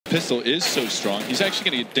pistol is so strong. He's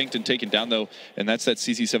actually going to get dinked and taken down, though, and that's that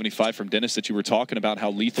CZ75 from Dennis that you were talking about,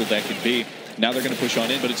 how lethal that can be. Now they're going to push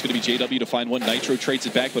on in, but it's going to be JW to find one. Nitro trades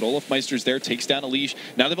it back, but Olafmeister's there, takes down Elish.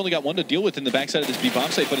 Now they've only got one to deal with in the backside of this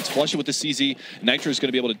B-bomb site, but it's flushing with the CZ. Nitro is going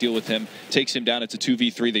to be able to deal with him, takes him down. It's a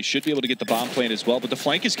 2v3. They should be able to get the bomb plant as well, but the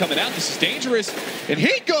flank is coming out. This is dangerous, and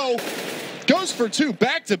Hiko goes for two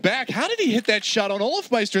back-to-back. How did he hit that shot on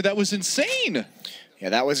Olafmeister? That was insane. Yeah,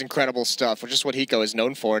 that was incredible stuff, which is what Hiko is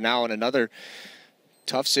known for. Now in another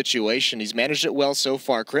tough situation. He's managed it well so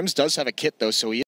far. Crims does have a kit, though, so he